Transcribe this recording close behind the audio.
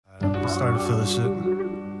Starting to feel this shit.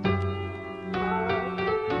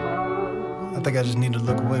 I think I just need to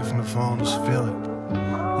look away from the phone, just feel it.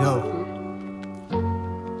 Yo.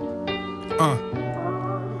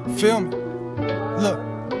 Feel me? Look.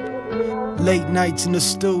 Late nights in the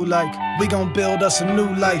stew like, we gon' build us a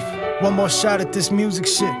new life. One more shot at this music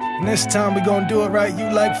shit, and this time we gon' do it right.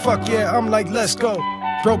 You like, fuck yeah, I'm like, let's go.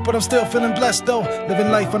 Broke, but I'm still feeling blessed though.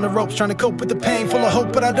 Living life on the ropes, trying to cope with the pain. Full of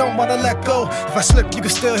hope, but I don't wanna let go. If I slip, you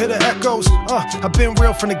can still hear the echoes. I've been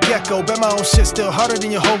real from the get-go. Bet my own shit still harder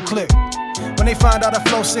than your whole clique. When they find out I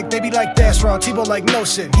flow sick, they be like, that's wrong. T-Bo like, no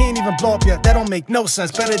shit, he ain't even blow up yet. That don't make no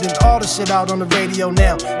sense. Better than all the shit out on the radio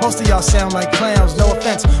now. Most of y'all sound like clowns, no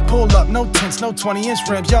offense. Pull up, no tints, no 20-inch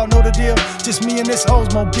rims. Y'all know the deal. Just me and this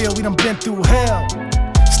Oldsmobile, we done been through hell.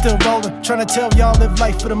 Still rolling, trying to tell y'all live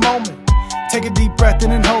life for the moment. Take a deep breath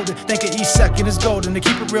and then hold it. Think of each second is golden. To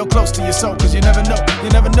keep it real close to your soul, cause you never know, you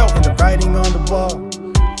never know. And the writing on the wall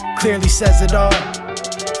clearly says it all.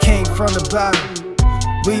 Came from the bottom.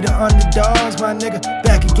 We the underdogs, my nigga,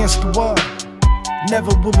 back against the wall.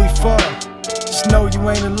 Never will we fall. Just know you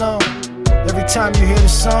ain't alone. Every time you hear the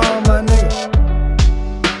song, my nigga.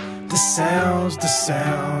 The sounds, the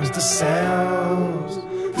sounds, the sounds,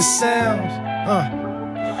 the sounds.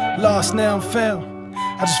 Lost now I'm found.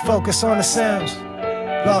 I just focus on the sounds.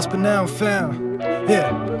 Lost but now I'm found.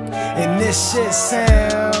 Yeah. And this shit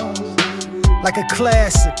sounds like a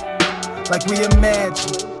classic, like we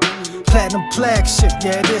imagine. Platinum plaque shit,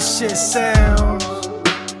 yeah, this shit sounds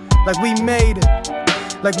like we made it,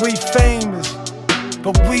 like we famous,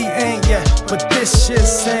 but we ain't yet. But this shit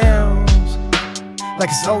sounds like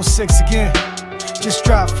it's 06 again. Just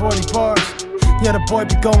dropped 40 bars. Yeah, the boy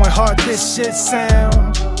be going hard. This shit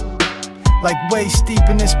sounds like way steep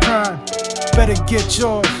in this prime. Better get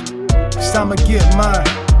yours, cause I'ma get mine.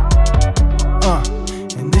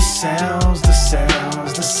 And this sounds, the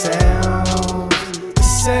sounds, the sounds, the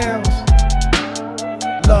sounds.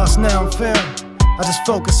 Lost now I'm found. I just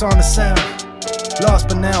focus on the sound. Lost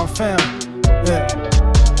but now I'm found. Yeah.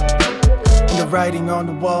 And the writing on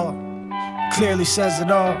the wall clearly says it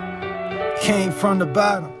all. Came from the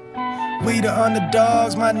bottom. We the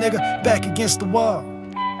underdogs, my nigga, back against the wall.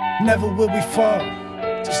 Never will we fall.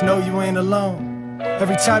 Just know you ain't alone.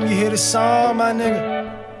 Every time you hear this song, my nigga.